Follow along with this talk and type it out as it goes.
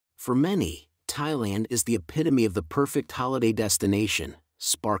For many, Thailand is the epitome of the perfect holiday destination: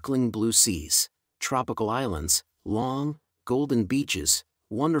 sparkling blue seas, tropical islands, long, golden beaches,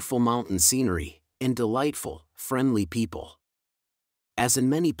 wonderful mountain scenery, and delightful, friendly people. As in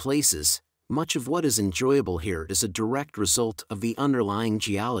many places, much of what is enjoyable here is a direct result of the underlying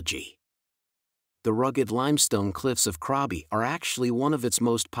geology. The rugged limestone cliffs of Krabi are actually one of its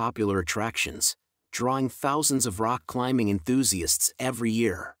most popular attractions, drawing thousands of rock climbing enthusiasts every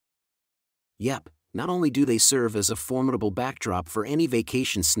year. Yep, not only do they serve as a formidable backdrop for any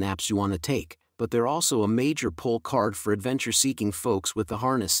vacation snaps you want to take, but they're also a major pull card for adventure-seeking folks with the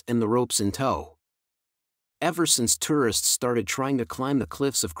harness and the ropes in tow. Ever since tourists started trying to climb the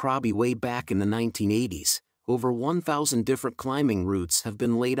cliffs of Krabi way back in the 1980s, over 1,000 different climbing routes have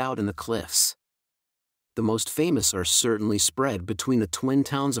been laid out in the cliffs. The most famous are certainly spread between the twin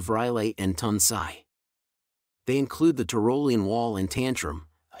towns of Railay and Tunsai. They include the Tyrolean Wall and Tantrum,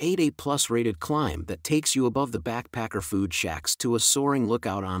 a 8A+ rated climb that takes you above the backpacker food shacks to a soaring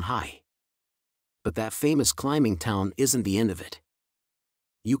lookout on high. But that famous climbing town isn't the end of it.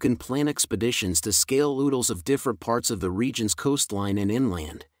 You can plan expeditions to scale oodles of different parts of the region's coastline and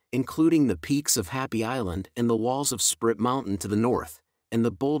inland, including the peaks of Happy Island and the walls of Sprit Mountain to the north, and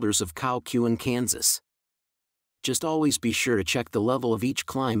the boulders of Khao Kuan, Kansas. Just always be sure to check the level of each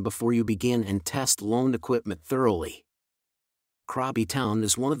climb before you begin and test loaned equipment thoroughly. Krabi town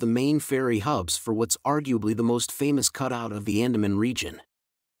is one of the main ferry hubs for what's arguably the most famous cutout of the Andaman region.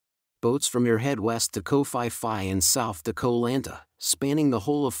 Boats from here head west to Koh Phi Phi and south to Koh Lanta, spanning the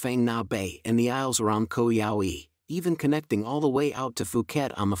whole of Phang Nga Bay and the isles around Koh Yaoi, even connecting all the way out to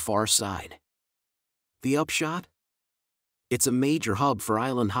Phuket on the far side. The upshot? It's a major hub for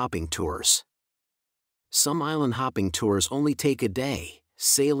island hopping tours. Some island hopping tours only take a day,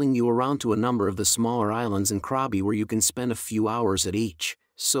 sailing you around to a number of the smaller islands in Krabi where you can spend a few hours at each,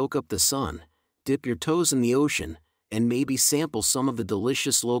 soak up the sun, dip your toes in the ocean, and maybe sample some of the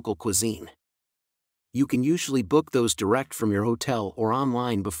delicious local cuisine. You can usually book those direct from your hotel or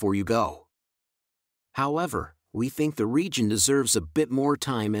online before you go. However, we think the region deserves a bit more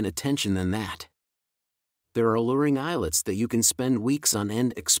time and attention than that. There are alluring islets that you can spend weeks on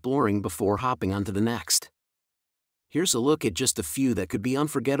end exploring before hopping onto the next. Here's a look at just a few that could be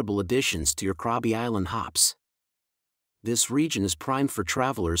unforgettable additions to your Krabi Island hops. This region is primed for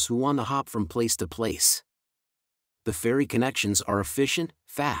travelers who want to hop from place to place. The ferry connections are efficient,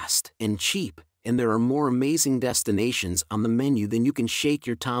 fast, and cheap, and there are more amazing destinations on the menu than you can shake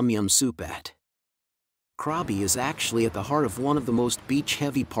your tom yum soup at. Krabi is actually at the heart of one of the most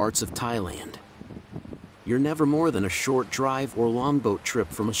beach-heavy parts of Thailand. You're never more than a short drive or longboat trip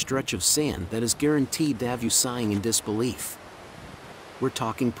from a stretch of sand that is guaranteed to have you sighing in disbelief. We're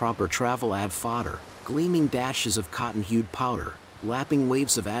talking proper travel ad fodder, gleaming dashes of cotton-hued powder, lapping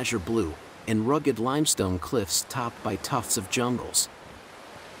waves of azure blue, and rugged limestone cliffs topped by tufts of jungles.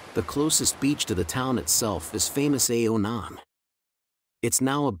 The closest beach to the town itself is famous Ao Nan. It's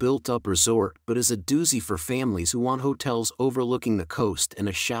now a built-up resort but is a doozy for families who want hotels overlooking the coast and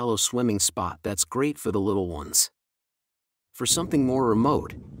a shallow swimming spot that's great for the little ones. For something more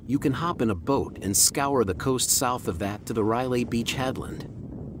remote, you can hop in a boat and scour the coast south of that to the Railay Beach headland.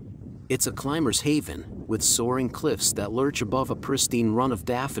 It's a climber's haven, with soaring cliffs that lurch above a pristine run of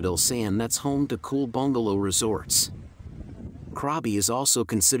daffodil sand that's home to cool bungalow resorts. Krabi is also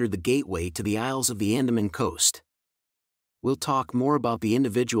considered the gateway to the Isles of the Andaman coast. We'll talk more about the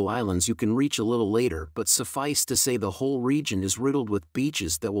individual islands you can reach a little later, but suffice to say the whole region is riddled with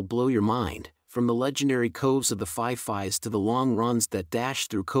beaches that will blow your mind, from the legendary coves of the Phi Phis to the long runs that dash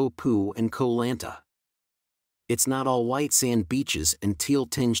through Koh Phu and Koh Lanta. It's not all white sand beaches and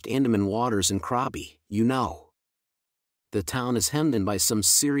teal-tinged Andaman waters in Krabi, you know. The town is hemmed in by some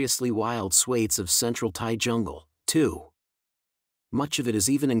seriously wild swathes of central Thai jungle, too. Much of it is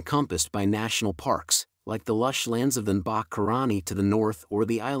even encompassed by national parks, like the lush lands of the Mbak Karani to the north or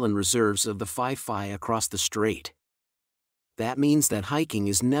the island reserves of the Phi Phi across the strait. That means that hiking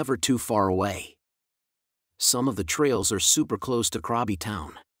is never too far away. Some of the trails are super close to Krabi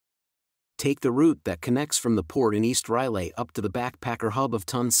town. Take the route that connects from the port in East Railay up to the backpacker hub of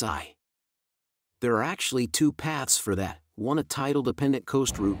Tunsai. There are actually two paths for that, one a tidal-dependent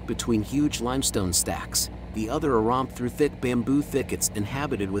coast route between huge limestone stacks, the other a romp through thick bamboo thickets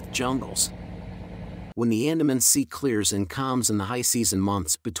inhabited with jungles. When the Andaman Sea clears and calms in the high season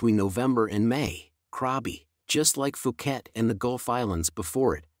months between November and May, Krabi, just like Phuket and the Gulf Islands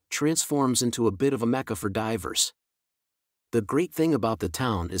before it, transforms into a bit of a mecca for divers. The great thing about the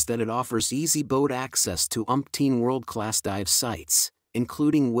town is that it offers easy boat access to umpteen world-class dive sites,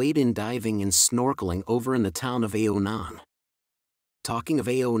 including wade-in diving and snorkeling over in the town of Ao Nan. Talking of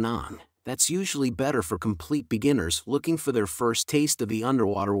Ao Nang, that's usually better for complete beginners looking for their first taste of the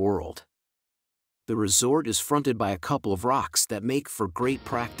underwater world. The resort is fronted by a couple of rocks that make for great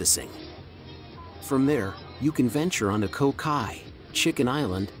practicing. From there, you can venture onto Koh Kai, Chicken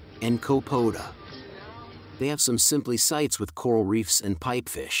Island, and Koh Poda. They have some simply sights with coral reefs and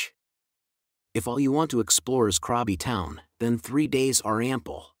pipefish. If all you want to explore is Krabi town, then 3 days are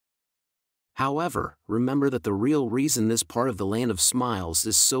ample. However, remember that the real reason this part of the Land of Smiles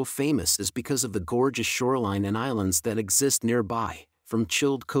is so famous is because of the gorgeous shoreline and islands that exist nearby, from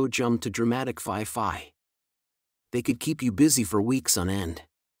chilled Koh Jum to dramatic Phi Phi. They could keep you busy for weeks on end.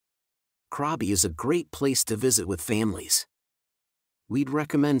 Krabi is a great place to visit with families. We'd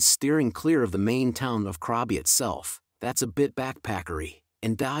recommend steering clear of the main town of Krabi itself, that's a bit backpackery,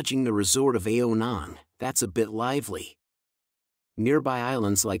 and dodging the resort of Ao Nang, that's a bit lively. Nearby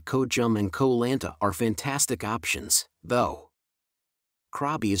islands like Koh Jum and Koh Lanta are fantastic options, though.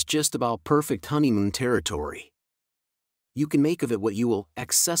 Krabi is just about perfect honeymoon territory. You can make of it what you will.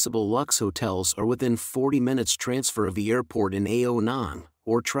 Accessible luxe hotels are within 40 minutes transfer of the airport in Ao Nang,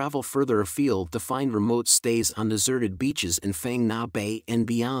 or travel further afield to find remote stays on deserted beaches in Phang Nga Bay and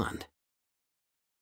beyond.